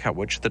need to work out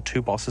which of the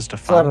two bosses to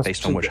farm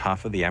based on which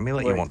half of the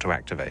amulet you want to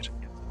activate.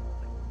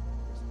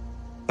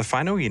 The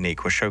final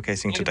unique we're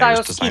showcasing today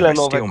was designed by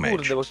Steel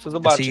Mage.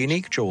 It's a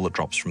unique jewel that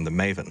drops from the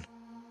Maven.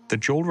 The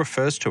jewel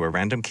refers to a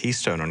random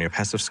keystone on your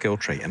passive skill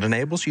tree and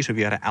enables you to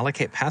be able to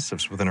allocate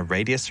passives within a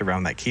radius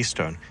around that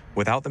keystone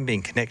without them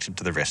being connected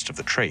to the rest of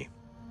the tree.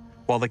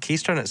 While the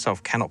keystone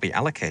itself cannot be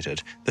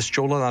allocated, this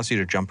jewel allows you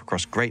to jump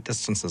across great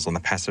distances on the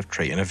passive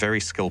tree in a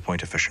very skill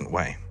point efficient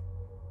way.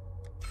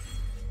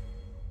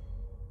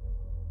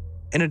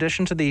 In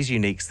addition to these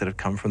uniques that have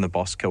come from the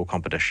boss kill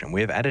competition, we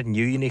have added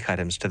new unique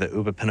items to the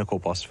Uber Pinnacle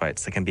boss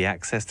fights that can be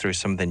accessed through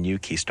some of the new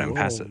keystone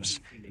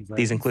passives.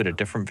 These include a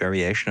different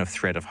variation of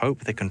Thread of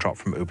Hope that can drop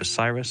from Uber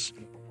Cyrus,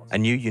 a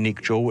new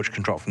unique jewel which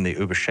can drop from the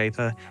Uber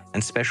Shaper,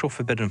 and special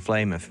Forbidden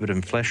Flame and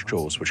Forbidden Flesh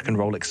jewels which can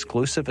roll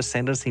exclusive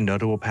Ascendancy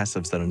notable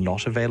passives that are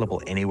not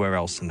available anywhere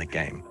else in the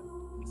game.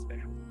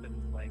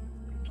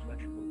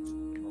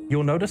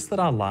 You'll notice that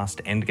our last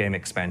endgame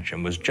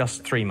expansion was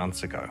just 3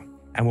 months ago,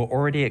 and we're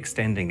already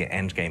extending the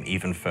endgame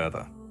even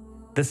further.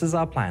 This is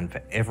our plan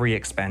for every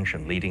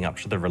expansion leading up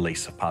to the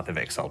release of Path of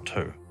Exile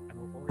 2.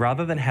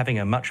 Rather than having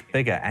a much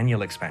bigger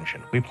annual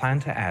expansion, we plan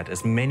to add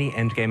as many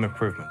endgame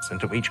improvements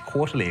into each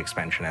quarterly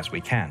expansion as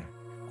we can,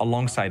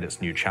 alongside its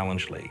new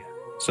challenge league,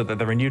 so that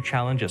there are new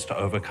challenges to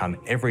overcome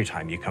every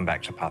time you come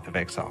back to Path of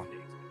Exile.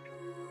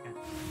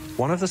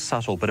 One of the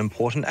subtle but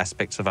important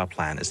aspects of our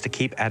plan is to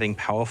keep adding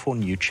powerful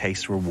new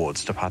chase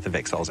rewards to Path of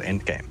Exile's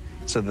endgame,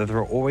 so that there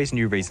are always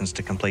new reasons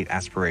to complete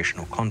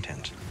aspirational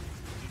content.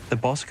 The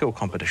boss kill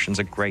competitions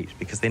are great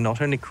because they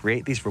not only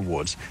create these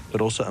rewards,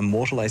 but also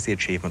immortalize the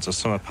achievements of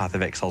some of Path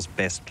of Exile's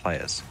best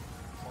players.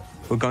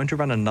 We're going to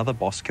run another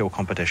boss kill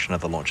competition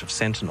at the launch of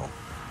Sentinel.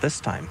 This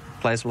time,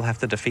 players will have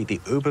to defeat the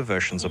Uber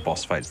versions of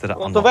boss fights that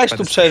are unlocked by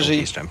the special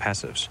keystone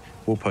passives.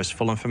 We'll post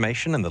full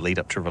information in the lead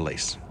up to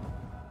release.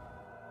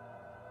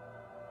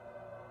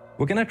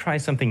 We're going to try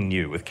something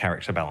new with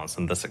character balance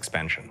in this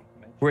expansion.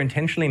 We're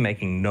intentionally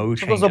making no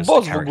changes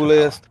to character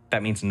power.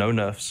 That means no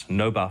nerfs,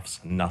 no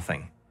buffs,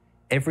 nothing.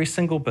 Every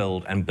single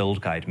build and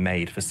build guide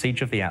made for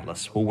Siege of the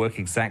Atlas will work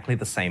exactly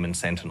the same in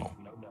Sentinel.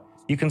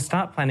 You can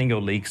start planning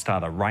your league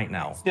starter right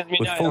now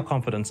with full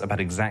confidence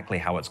about exactly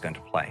how it's going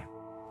to play.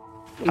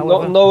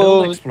 However,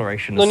 build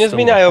exploration is still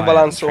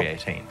required in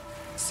 3.18.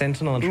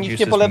 Sentinel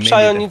introduces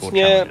many difficult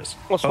challenges,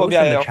 both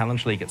in the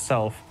Challenge League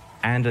itself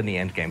and in the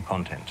endgame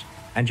content.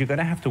 And you're going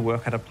to have to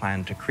work out a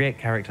plan to create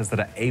characters that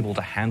are able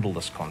to handle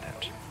this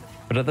content.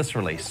 But at this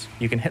release,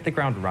 you can hit the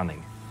ground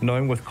running,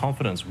 knowing with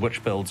confidence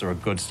which builds are a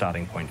good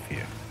starting point for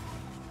you.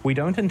 We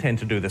don't intend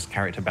to do this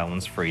character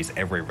balance freeze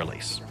every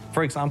release.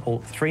 For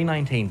example,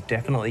 3.19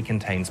 definitely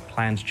contains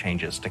planned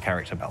changes to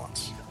character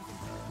balance.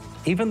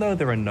 Even though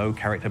there are no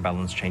character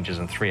balance changes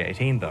in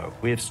 3.18 though,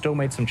 we have still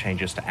made some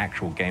changes to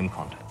actual game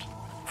content.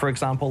 For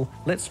example,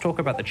 let's talk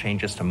about the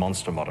changes to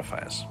monster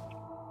modifiers.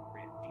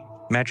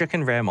 Magic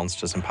and rare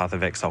monsters in Path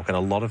of Exile get a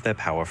lot of their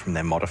power from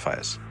their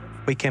modifiers.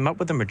 We came up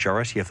with the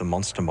majority of the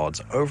monster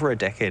mods over a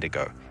decade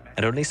ago,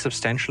 and only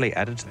substantially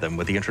added to them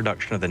with the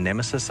introduction of the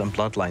Nemesis and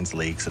Bloodlines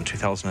leagues in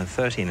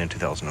 2013 and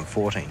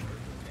 2014.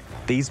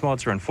 These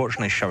mods are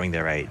unfortunately showing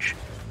their age.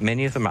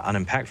 Many of them are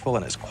unimpactful,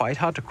 and it's quite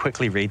hard to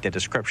quickly read their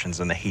descriptions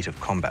in the heat of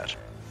combat.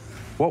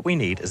 What we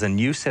need is a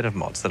new set of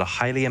mods that are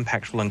highly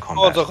impactful in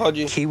combat,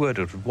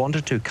 keyworded with 1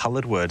 to 2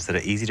 colored words that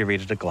are easy to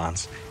read at a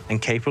glance,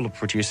 and capable of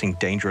producing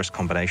dangerous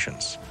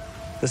combinations.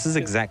 This is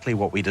exactly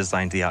what we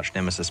designed the Arch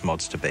Nemesis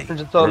mods to be,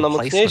 a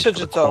replacement for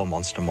the core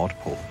monster mod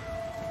pool.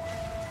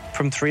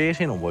 From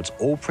 3.18 onwards,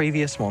 all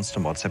previous monster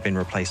mods have been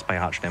replaced by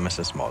Arch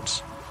Nemesis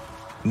mods.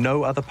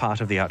 No other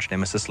part of the Arch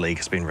Nemesis League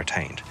has been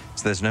retained,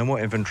 so there's no more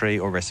inventory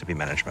or recipe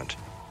management.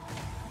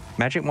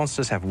 Magic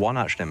monsters have 1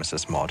 Arch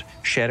Nemesis mod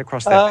shared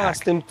across their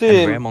pack, and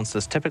rare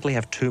monsters typically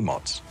have 2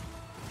 mods.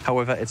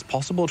 However, it's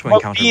possible to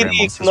encounter rare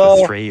monsters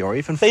with 3 or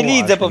even 4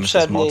 Arch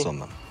Nemesis mods on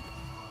them.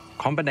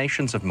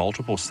 Combinations of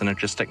multiple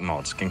synergistic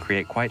mods can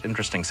create quite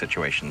interesting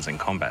situations in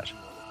combat.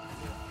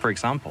 For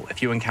example,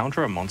 if you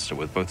encounter a monster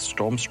with both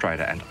Storm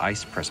Strider and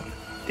Ice Prison,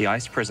 the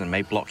Ice Prison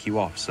may block you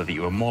off so that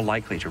you are more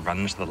likely to run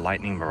into the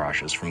lightning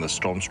mirages from the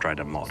Storm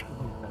Strider mod.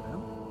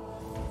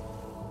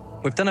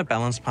 We've done a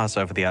balanced pass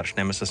over the Arch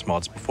Nemesis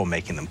mods before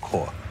making them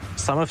core.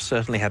 Some have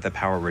certainly had their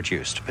power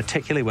reduced,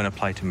 particularly when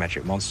applied to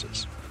magic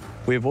monsters.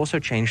 We have also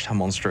changed how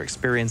monster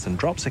experience and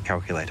drops are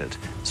calculated,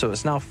 so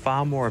it's now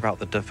far more about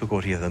the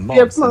difficulty of the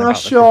mods than about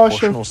the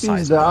proportional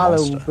size of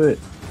the monster.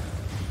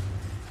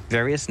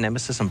 Various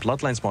Nemesis and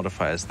Bloodlines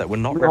modifiers that were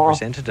not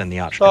represented in the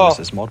Arch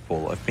Nemesis mod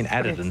pool have been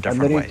added in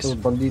different ways.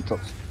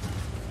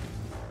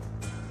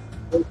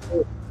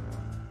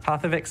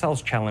 Path of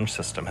Exile's challenge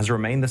system has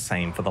remained the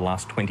same for the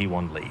last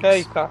 21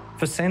 leagues.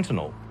 For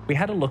Sentinel, we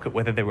had a look at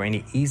whether there were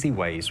any easy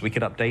ways we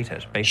could update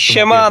it based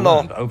on what we've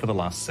learned over the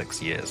last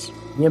 6 years.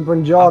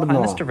 Our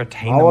plan is to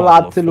retain the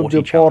model of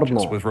 40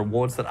 challenges with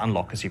rewards that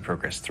unlock as you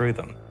progress through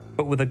them,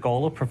 but with a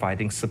goal of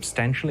providing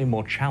substantially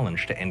more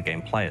challenge to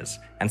endgame players,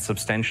 and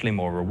substantially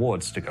more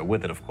rewards to go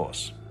with it, of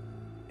course.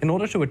 In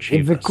order to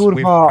achieve this,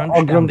 we've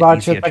crunched down the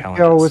easier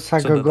challenges, so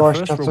that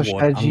the first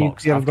reward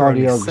unlocks after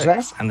only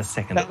 6 and the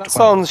second at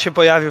 12. się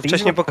pojawił,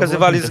 wcześniej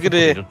pokazywali z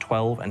gry.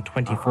 12 and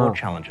 24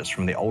 challenges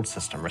from the old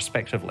system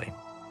respectively.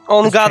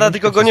 On gada,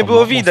 tylko go nie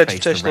było widać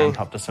wcześniej.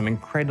 Up to some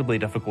incredibly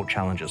difficult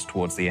challenges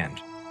towards the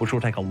end, which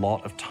will take a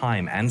lot of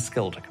time and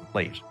skill to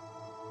complete.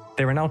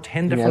 There are now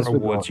 10 different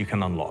rewards you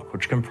can unlock,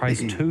 which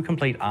comprise 2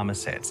 complete armor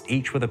sets,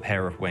 each with a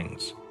pair of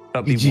wings.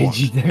 But be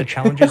warned, the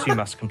challenges you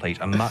must complete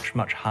are much,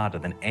 much harder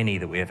than any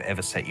that we have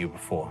ever set you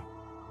before.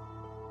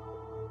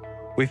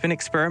 We've been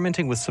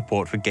experimenting with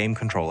support for game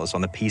controllers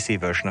on the PC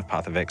version of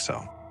Path of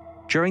Exile.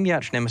 During the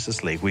Arch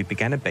Nemesis League, we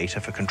began a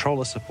beta for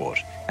controller support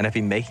and have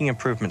been making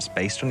improvements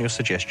based on your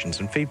suggestions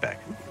and feedback.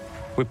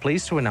 We're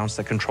pleased to announce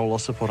that controller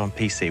support on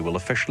PC will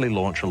officially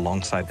launch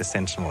alongside the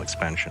Sentinel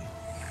expansion.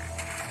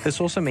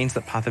 This also means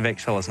that Path of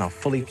Exile is now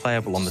fully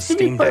playable on the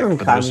Steam Deck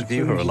for those of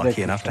you who are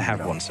lucky enough to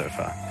have one so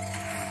far.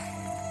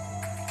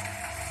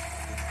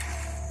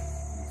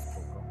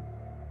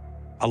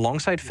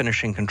 Alongside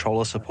finishing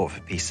controller support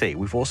for PC,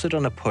 we've also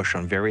done a push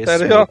on various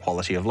small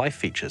quality of life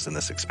features in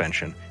this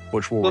expansion,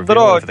 which we'll reveal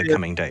over the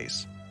coming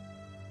days.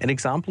 An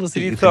example is that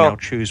you can now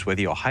choose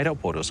whether your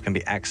hideout portals can be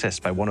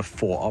accessed by one of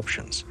 4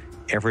 options: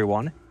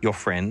 everyone, your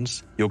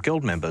friends, your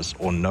guild members,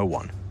 or no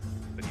one.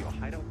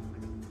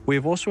 We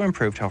have also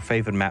improved how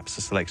favored maps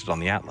are selected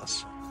on the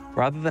Atlas.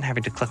 Rather than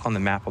having to click on the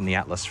map on the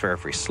Atlas for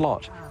every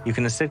slot, you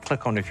can instead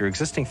click on one of your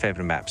existing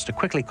favored maps to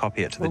quickly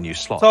copy it to the new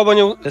slot.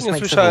 This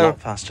makes it a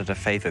lot faster to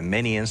favor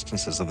many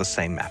instances of the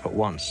same map at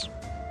once.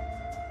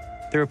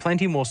 There are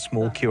plenty more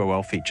small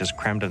QOL features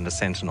crammed into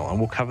Sentinel, and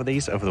we'll cover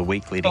these over the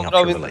week leading up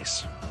to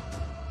release.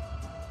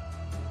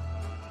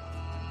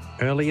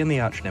 Early in the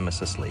Arch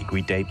Nemesis League,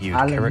 we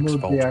debuted Kerrick's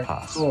Vault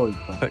Pass.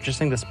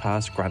 Purchasing this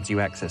pass grants you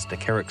access to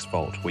Kerrick's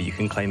Vault, where you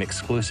can claim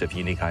exclusive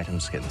unique item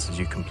skins as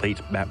you complete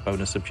map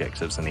bonus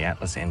objectives in the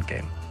Atlas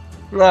endgame.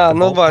 The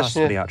Vault Pass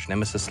for the Arch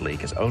Nemesis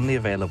League is only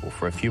available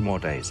for a few more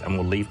days and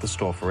will leave the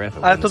store forever.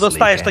 Ale to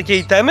dostajesz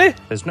takie itemy?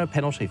 There's no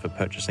penalty for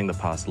purchasing the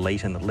pass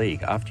late in the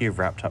league after you've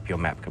wrapped up your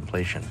map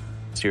completion.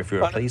 So if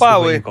you're pleased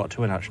with where you got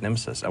to in Arch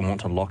Nemesis and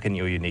want to lock in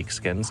your unique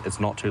skins, it's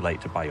not too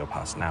late to buy your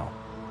pass now.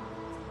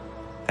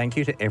 Thank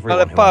you to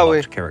everyone who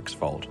unlocked Kerrick's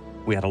Vault.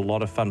 We had a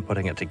lot of fun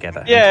putting it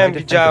together and tried to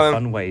think of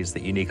fun ways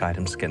that unique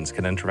item skins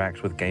can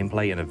interact with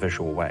gameplay in a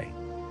visual way.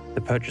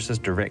 The purchases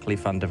directly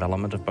fund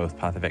development of both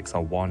Path of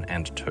Exile 1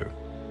 and 2.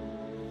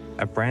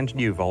 A brand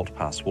new Vault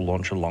Pass will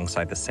launch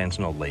alongside the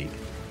Sentinel League.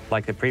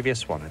 Like the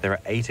previous one, there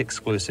are 8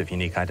 exclusive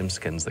unique item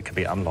skins that can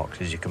be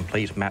unlocked as you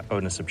complete map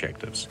bonus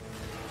objectives.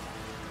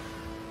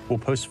 We'll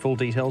post full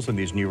details on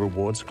these new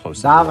rewards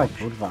closer to launch.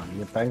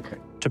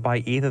 To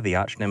buy either the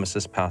Arch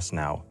Nemesis Pass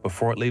now,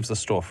 before it leaves the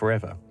store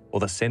forever, or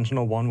the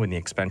Sentinel one when the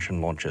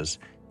expansion launches,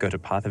 go to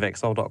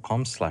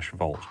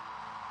pathofexile.com/vault.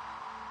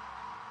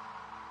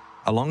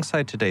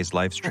 Alongside today's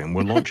livestream,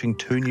 we're launching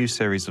 2 new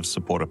series of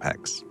supporter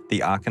packs, the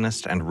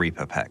Arcanist and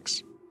Reaper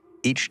packs.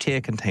 Each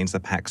tier contains the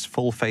pack's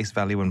full face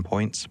value and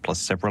points, plus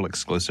several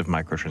exclusive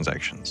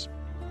microtransactions.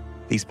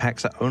 These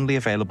packs are only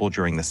available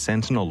during the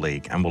Sentinel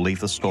League and will leave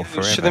the store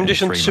forever in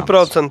 3 months.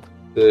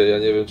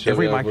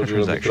 Every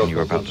microtransaction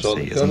you're about to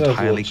see is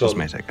entirely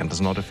cosmetic and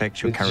does not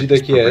affect your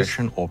character's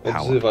progression or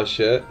power. The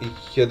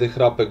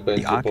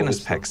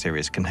Arcanist pack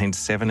series contains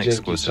 7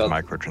 exclusive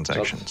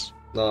microtransactions.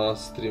 Na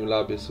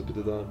Streamlabie sobie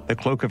dodałem. The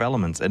Cloak of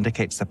Elements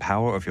indicates the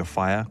power of your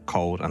fire,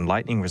 cold, and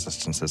lightning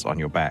resistances on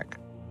your back.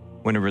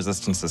 When a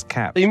resistance is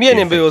capped, I mnie the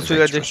nie było effect is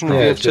słychać, extra jak strong.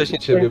 mówiłem Nie, wcześniej.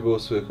 ciebie było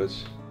słychać.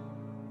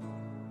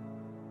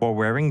 While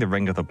wearing the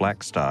Ring of the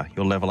Black Star,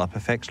 your level up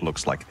effect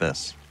looks like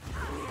this.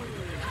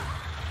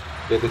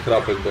 Kiedy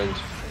chrapek będzie?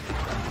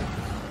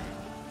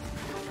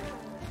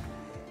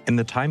 In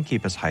the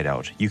Timekeeper's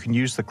hideout, you can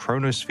use the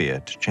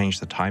Chronosphere to change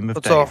the time of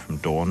To day co? from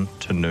dawn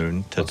to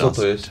noon to A co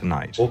dusk to jest? to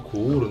night. O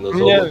kurna, Nie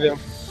zobacz. wiem.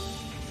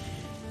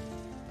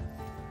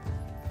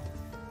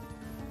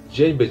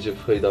 Dzień będzie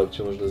w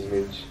hideoutie można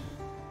zmienić.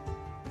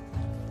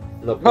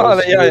 Na No, ale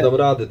polski ja- nie dam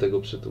rady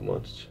tego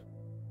przetłumaczyć.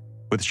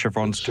 With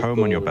Chevron's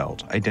tome on your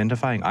belt,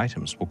 identifying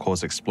items will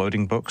cause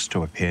exploding books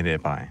to appear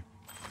nearby.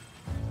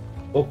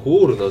 O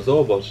kurna,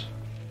 zobacz.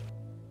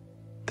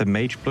 The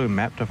Mage Blue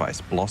map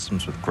device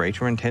blossoms with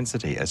greater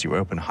intensity as you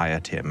open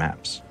higher tier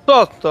maps.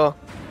 Co to?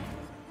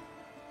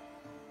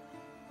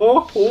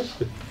 O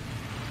chłopie.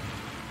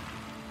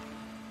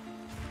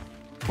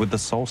 With the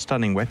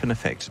soul-stunning weapon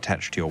effect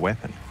attached to your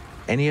weapon,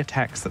 any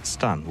attacks that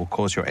stun will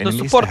cause your enemies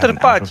to have supporter an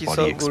paci są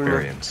out-of-body ogólnie.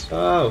 experience.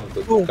 A,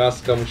 to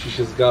kaska musi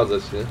się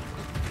zgadzać, nie?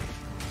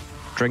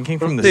 Drinking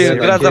from the Ty, serum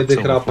gra za- silver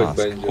Kiedy chrapek flask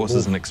będzie? causes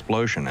Mów. an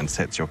explosion and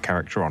sets your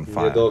character on Nie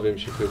fire. dowiem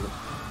się chyba.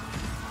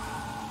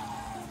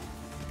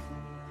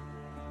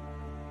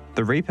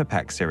 The Reaper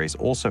Pack series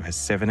also has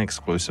 7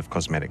 exclusive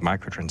cosmetic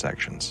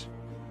microtransactions.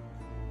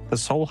 The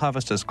Soul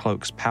Harvester's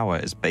cloak's power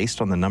is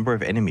based on the number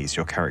of enemies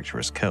your character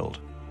has killed.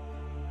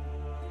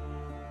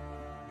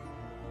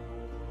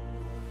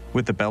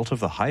 With the Belt of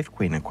the Hive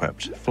Queen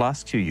equipped,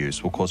 flasks you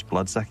use will cause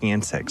blood-sucking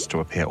insects to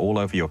appear all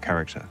over your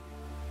character.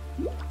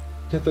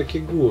 Nie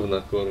takie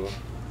gówna, kurwa.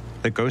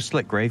 The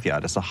Ghostlit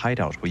Graveyard is a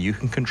hideout where you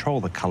can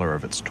control the color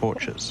of its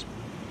torches.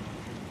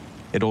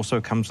 It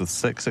also comes with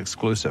 6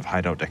 exclusive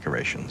hideout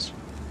decorations.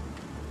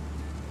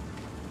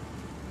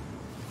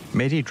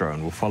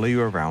 Medidrone will follow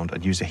you around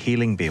and use a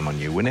healing beam on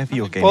you whenever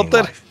you're gaining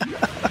Potter. life.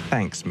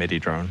 Thanks,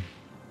 Medidrone.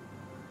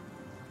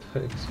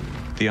 Thanks.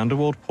 The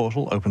Underworld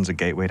portal opens a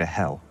gateway to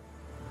Hell.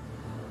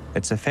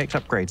 Its effect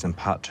upgrades in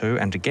Part 2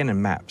 and again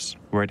in maps,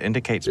 where it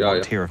indicates Yeah, what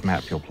yeah. tier of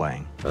map you're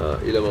playing. A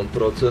ile mam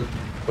procent?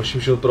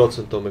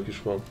 80% Tomek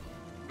już mam.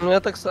 No ja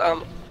tak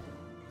samo.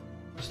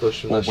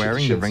 118 While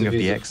wearing the Ring of the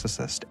widzów.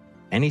 Exorcist,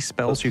 any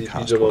spells you Widzę,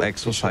 cast że will mam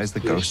exorcise the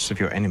 1200. ghosts of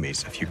your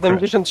enemies if you crit.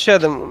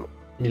 77.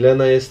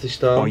 Milena, jesteś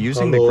tam? While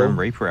using the Halo? Grim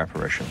Reaper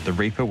apparition, the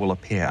Reaper will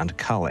appear and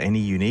cull any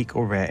unique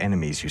or rare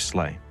enemies you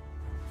slay.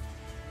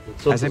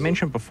 Co As to I za-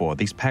 mentioned before,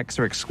 these packs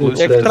are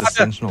exclusive Ten- to the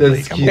Sentinel ten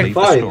League and skin will leave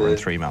the store fajny. in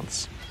 3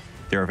 months.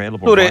 They're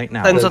available Który? right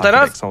now Ten, co at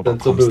teraz? Ten,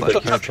 co był taki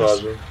na pathofexile.com/purchase,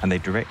 twarzy. and they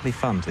directly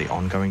fund the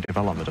ongoing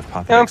development of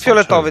Path Ja mam of Exile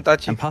 2 fioletowy,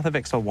 taci. and Path of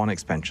Exile 1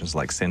 expansions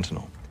like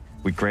Sentinel.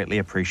 We greatly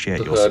appreciate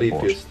To your chyba RIP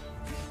support. jest.